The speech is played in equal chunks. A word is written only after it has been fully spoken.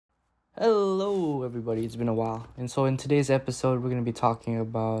Hello, everybody. It's been a while. And so, in today's episode, we're going to be talking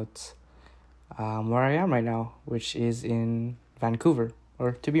about where I am right now, which is in Vancouver,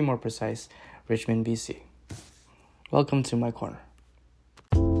 or to be more precise, Richmond, BC. Welcome to my corner.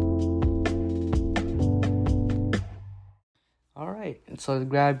 All right. So,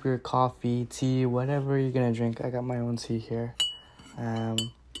 grab your coffee, tea, whatever you're going to drink. I got my own tea here. Um,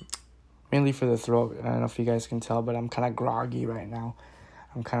 Mainly for the throat. I don't know if you guys can tell, but I'm kind of groggy right now.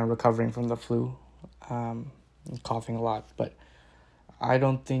 I'm kind of recovering from the flu. I'm coughing a lot, but I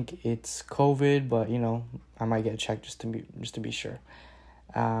don't think it's COVID, but I might get checked just to be sure.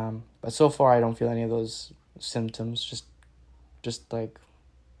 But so far I don't feel any of those symptoms. Just like,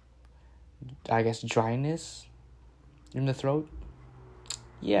 I guess, dryness in the throat.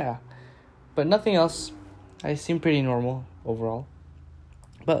 Yeah, but nothing else. I seem pretty normal overall.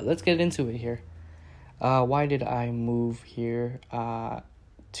 But let's get into it here. Why did I move here?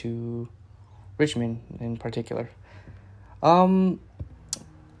 To Richmond in particular. So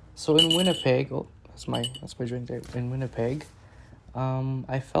in Winnipeg, that's my drink there. In Winnipeg,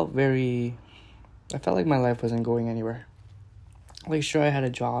 I felt like my life wasn't going anywhere. Like, sure, I had a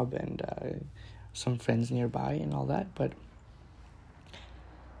job and some friends nearby and all that, but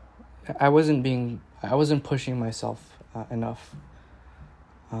I wasn't pushing myself enough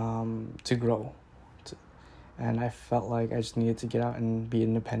to grow. And I felt like I just needed to get out and be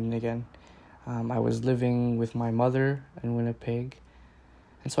independent again. I was living with my mother in Winnipeg,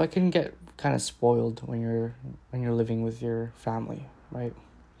 and so I can get kind of spoiled when you're living with your family, right?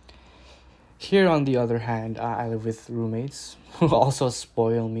 Here, on the other hand, I live with roommates who also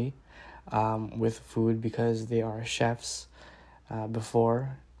spoil me with food because they are chefs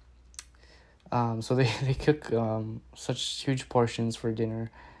before. So they cook such huge portions for dinner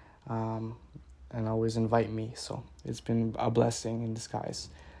and always invite me. So it's been a blessing in disguise.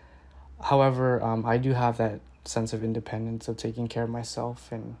 However, I do have that sense of independence of taking care of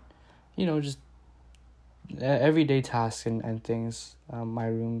myself and, just everyday tasks and things. My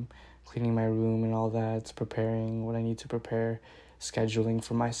room, cleaning my room and all that, preparing what I need to prepare, scheduling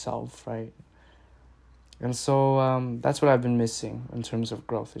for myself, right? And so that's what I've been missing in terms of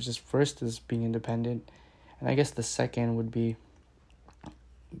growth. It's just, first is being independent, and I guess the second would be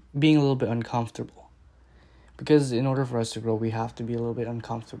being a little bit uncomfortable. Because in order for us to grow, we have to be a little bit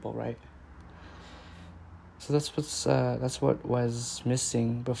uncomfortable, right? So that's what was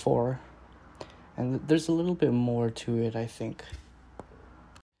missing before, and there's a little bit more to it, I think.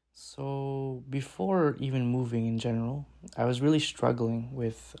 So before even moving in general, I was really struggling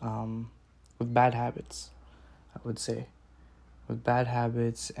with bad habits, I would say, with bad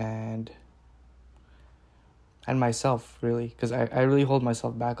habits and myself, really, because I really hold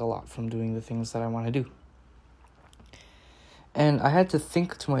myself back a lot from doing the things that I want to do. And I had to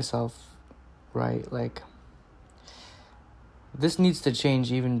think to myself, right, like, this needs to change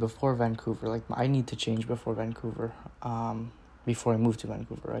even before Vancouver. Like, I need to change before Vancouver, before I move to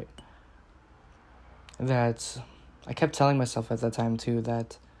Vancouver, right? That I kept telling myself at that time too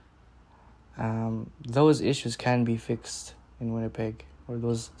that those issues can be fixed in Winnipeg, or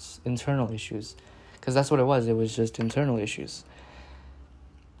those internal issues, because that's what it was. It was just internal issues.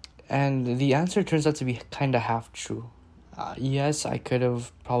 And the answer turns out to be kind of half true. Yes, I could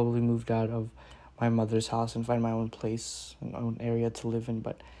have probably moved out of my mother's house and find my own place, my own area to live in,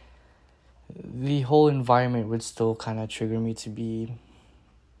 but the whole environment would still kind of trigger me to be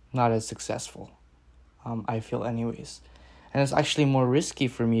not as successful, I feel anyways. And it's actually more risky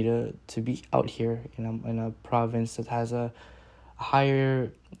for me to be out here in a province that has a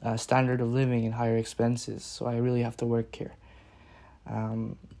higher standard of living and higher expenses, so I really have to work here.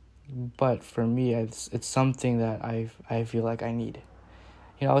 But for me, it's something that I feel like I need.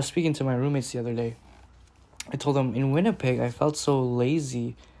 I was speaking to my roommates the other day. I told them in Winnipeg, I felt so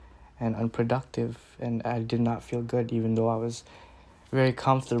lazy and unproductive, and I did not feel good, even though I was very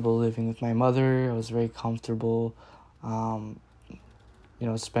comfortable living with my mother. I was very comfortable,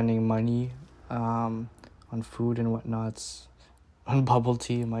 spending money on food and whatnots, on bubble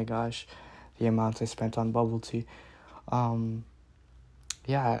tea. My gosh, the amount I spent on bubble tea.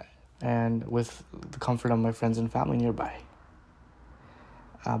 Yeah, and with the comfort of my friends and family nearby.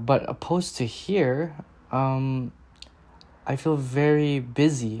 But opposed to here, I feel very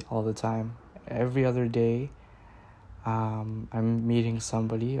busy all the time. Every other day, I'm meeting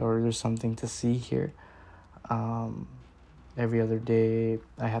somebody or there's something to see here. Every other day,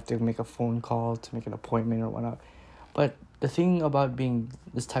 I have to make a phone call to make an appointment or whatnot. But the thing about being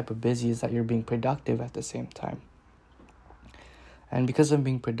this type of busy is that you're being productive at the same time. And because I'm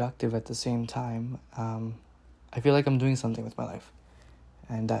being productive at the same time, I feel like I'm doing something with my life.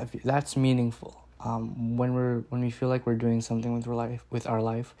 and that's meaningful. When we feel like we're doing something with our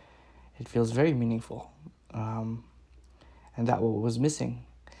life, it feels very meaningful, and that was missing.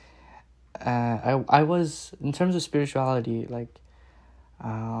 I was, in terms of spirituality, like,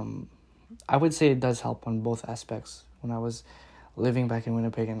 I would say it does help on both aspects. When I was living back in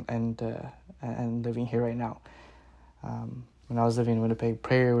Winnipeg and living here right now, when I was living in Winnipeg,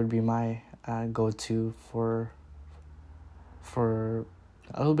 prayer would be my go-to for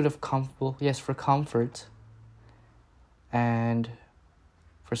a little bit of for comfort and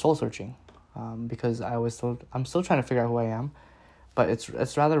for soul searching, because I'm still trying to figure out who I am, but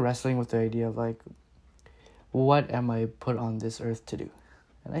it's rather wrestling with the idea of like, what am I put on this earth to do?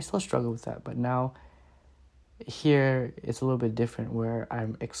 And I still struggle with that, but now here it's a little bit different, where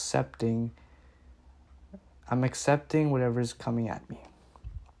I'm accepting whatever's coming at me.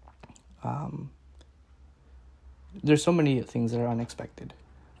 There's so many things that are unexpected,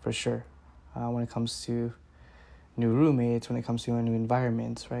 for sure, when it comes to new roommates, when it comes to a new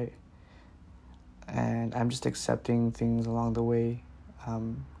environment, right? And I'm just accepting things along the way,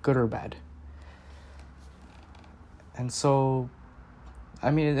 good or bad. And so, I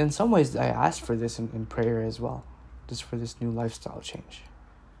mean, in some ways, I asked for this in prayer as well, just for this new lifestyle change.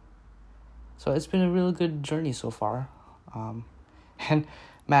 So it's been a really good journey so far. And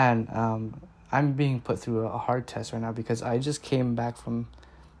man, I'm being put through a hard test right now, because I just came back from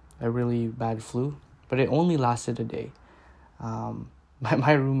a really bad flu, but it only lasted a day.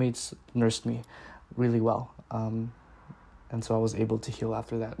 My roommates nursed me really well. And so I was able to heal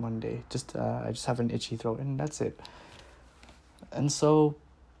after that one day. I just have an itchy throat, and that's it. And so,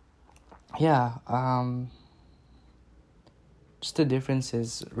 yeah, just the difference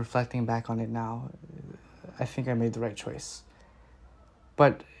is, reflecting back on it now, I think I made the right choice.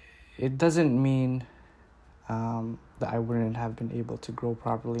 But it doesn't mean that I wouldn't have been able to grow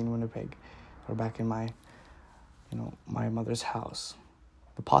properly in Winnipeg, or back in my mother's house.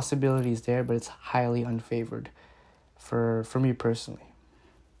 The possibility is there, but it's highly unfavored for me personally.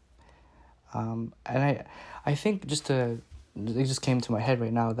 And I think it just came to my head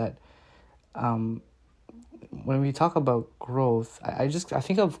right now that when we talk about growth, I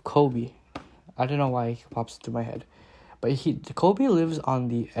think of Kobe. I don't know why he pops into my head, but Kobe lives on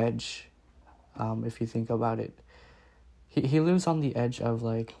the edge. If you think about it, he lives on the edge of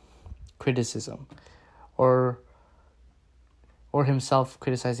like criticism, or himself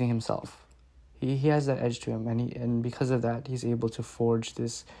criticizing himself. He has that edge to him, and because of that, he's able to forge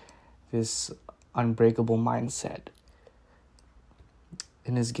this unbreakable mindset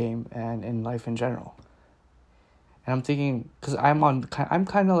in his game and in life in general. And I'm thinking, because I'm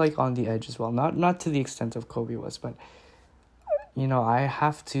kind of like on the edge as well, not to the extent of Kobe was, but I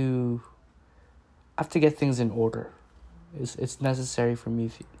have to get things in order. It's necessary for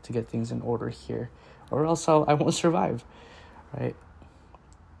me to get things in order here, or else I won't survive, right?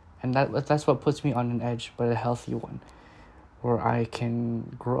 And that's what puts me on an edge, but a healthy one, where I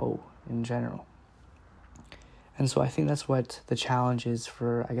can grow in general. And so I think that's what the challenge is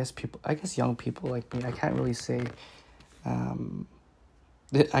for, I guess young people like me. I can't really say,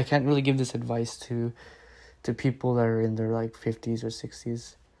 I can't really give this advice to people that are in their like 50s or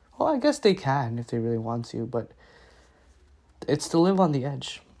 60s. Well, I guess they can if they really want to, but it's to live on the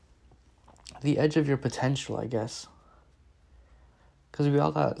edge of your potential, I guess. Because we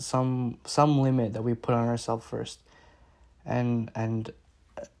all got some limit that we put on ourselves first. And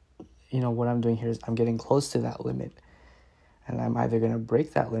what I'm doing here is I'm getting close to that limit. And I'm either going to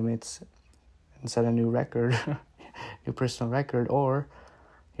break that limit and set a new record, new personal record, or,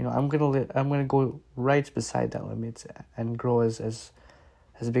 I'm going to go right beside that limit and grow as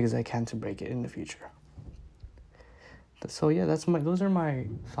big as I can to break it in the future. So yeah, those are my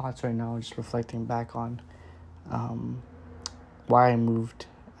thoughts right now, just reflecting back on why I moved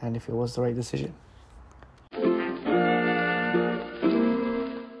and if it was the right decision.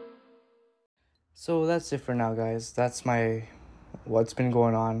 So that's it for now, guys. That's what's been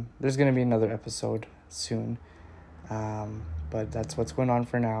going on. There's going to be another episode soon, but that's what's going on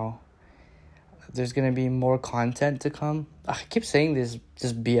for now. There's going to be more content to come. I keep saying this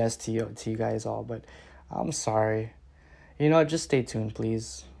just BS to you guys all, but I'm sorry. Just stay tuned,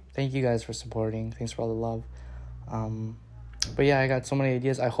 please. Thank you guys for supporting. Thanks for all the love. But yeah, I got so many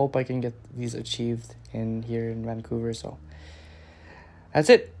ideas. I hope I can get these achieved here in Vancouver. So that's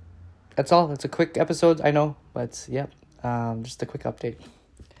it. That's all. It's a quick episode, I know, but yeah, just a quick update.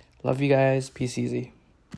 Love you guys. Peace easy.